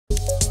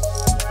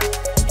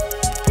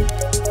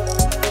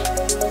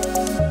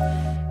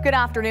Good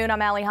afternoon,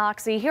 I'm Allie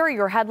Hoxie. Here are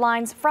your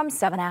headlines from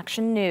 7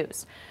 Action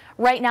News.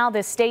 Right now,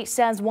 the state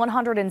says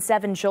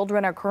 107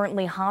 children are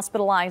currently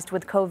hospitalized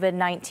with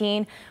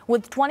COVID-19,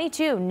 with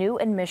 22 new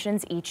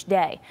admissions each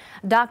day.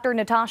 Dr.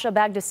 Natasha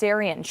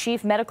Bagdasarian,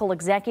 chief medical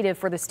executive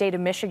for the state of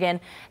Michigan,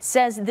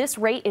 says this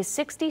rate is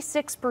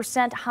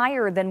 66%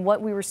 higher than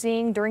what we were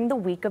seeing during the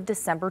week of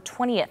December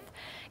 20th.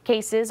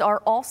 Cases are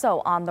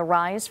also on the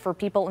rise for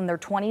people in their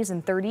 20s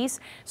and 30s.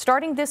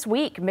 Starting this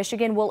week,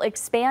 Michigan will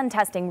expand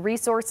testing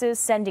resources,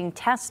 sending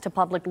tests to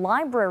public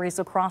libraries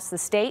across the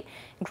state,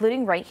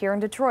 including right here in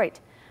Detroit.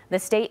 The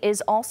state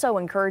is also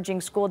encouraging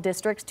school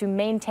districts to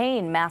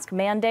maintain mask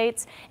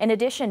mandates, in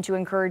addition to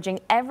encouraging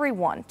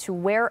everyone to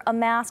wear a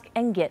mask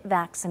and get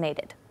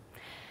vaccinated.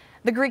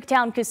 The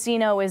Greektown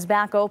Casino is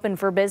back open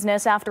for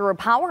business after a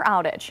power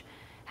outage.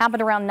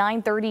 Happened around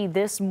 9:30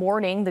 this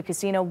morning. The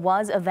casino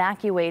was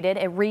evacuated.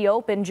 It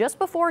reopened just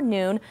before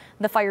noon.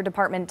 The fire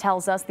department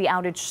tells us the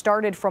outage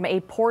started from a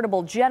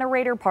portable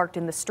generator parked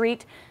in the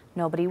street.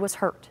 Nobody was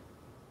hurt.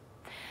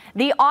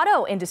 The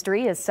auto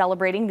industry is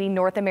celebrating the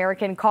North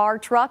American Car,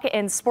 Truck,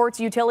 and Sports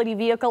Utility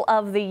Vehicle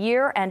of the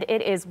Year, and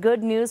it is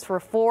good news for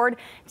Ford.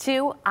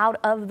 2 out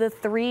of the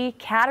 3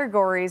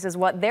 categories is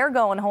what they're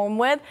going home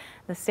with.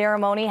 The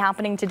ceremony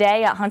happening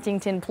today at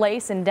Huntington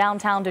Place in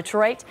downtown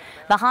Detroit.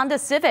 The Honda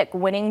Civic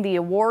winning the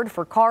award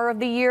for Car of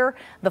the Year.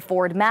 The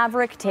Ford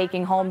Maverick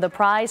taking home the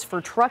prize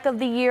for Truck of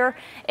the Year.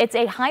 It's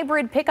a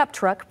hybrid pickup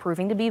truck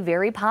proving to be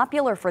very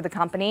popular for the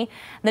company.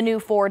 The new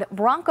Ford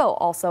Bronco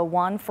also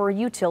won for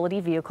Utility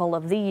Vehicle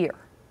of the Year.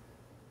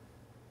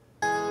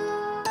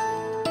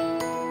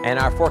 And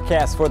our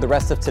forecast for the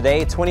rest of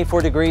today,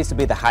 24 degrees to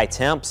be the high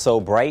temp, so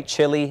bright,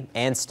 chilly,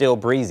 and still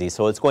breezy.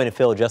 So it's going to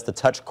feel just a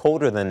touch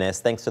colder than this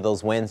thanks to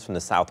those winds from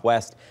the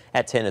southwest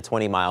at 10 to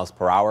 20 miles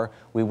per hour.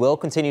 We will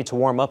continue to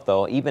warm up,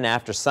 though, even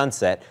after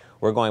sunset.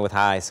 We're going with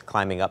highs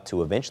climbing up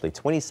to eventually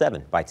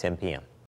 27 by 10 p.m.